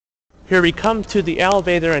Here we come to the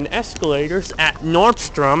elevator and escalators at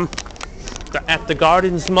Nordstrom at the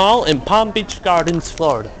Gardens Mall in Palm Beach Gardens,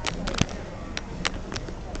 Florida.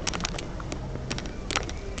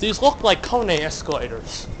 These look like KONE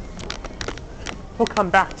escalators. We'll come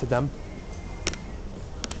back to them.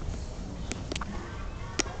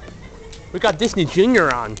 We got Disney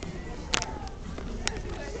Junior on.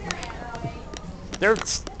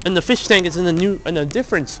 There's, and the fish tank is in a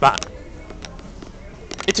different spot.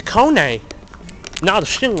 It's a KONE, not a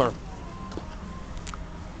Schindler.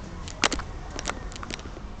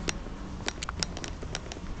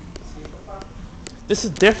 This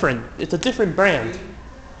is different. It's a different brand.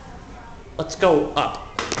 Let's go up.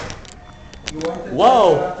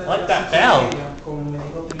 Whoa, I like that bell.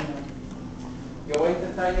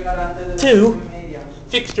 2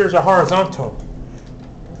 fixtures are horizontal.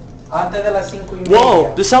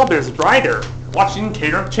 Whoa, this elevator is brighter. Watch the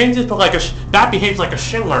indicator. Changes to like that behaves like a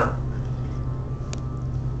Schindler.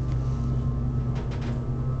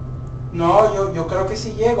 No, yo creo que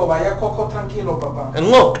si llego, vaya Coco tranquilo, papá. And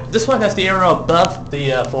look, this one has the arrow above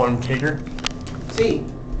the floor indicator. Sí,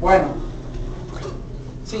 bueno.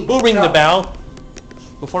 Sí. We'll ring the bell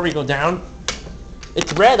before we go down.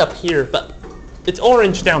 It's red up here, but it's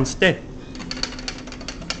orange downstairs.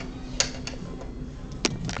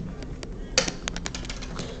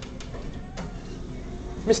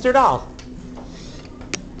 Mr. Doll,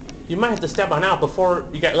 you might have to step on out before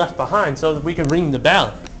you get left behind so that we can ring the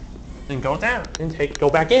bell and go down and go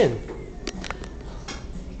back in.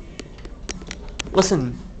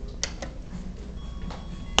 Listen,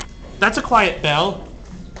 that's a quiet bell.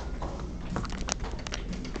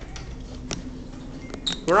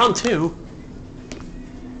 We're on 2.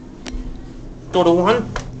 Go to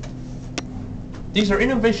 1. These are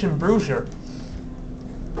Innovation Bruiser.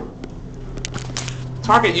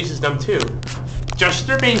 Target uses them too. Just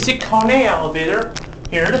their basic KONE elevator.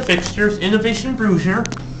 Here are the fixtures. Innovation Bruiser.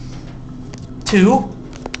 2.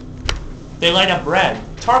 They light up red.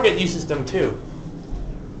 Target uses them too.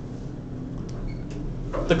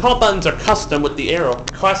 The call buttons are custom with the arrow.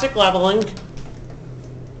 Classic leveling,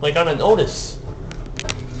 like on an Otis.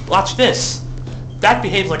 Watch this. That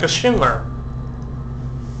behaves like a Schindler.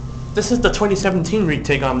 This is the 2017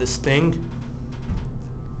 retake on this thing.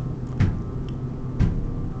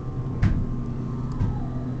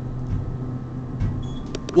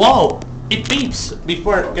 Whoa! It beeps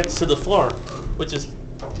before it gets to the floor, which is...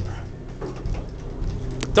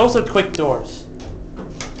 Those are quick doors.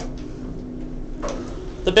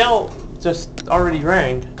 The bell just already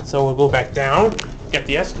rang, so we'll go back down, get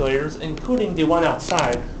the escalators, including the one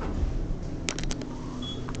outside.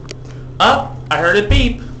 Up! I heard it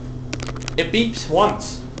beep. It beeps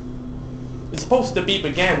once. It's supposed to beep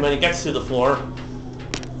again when it gets to the floor.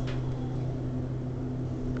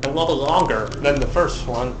 A little longer than the first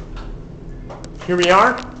one. Here we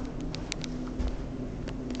are.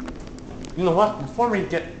 You know what? Before we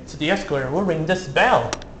get to the escalator, we'll ring this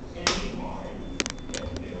bell.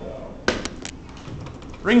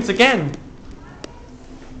 Rings again.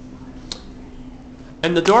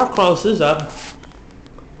 And the door closes up.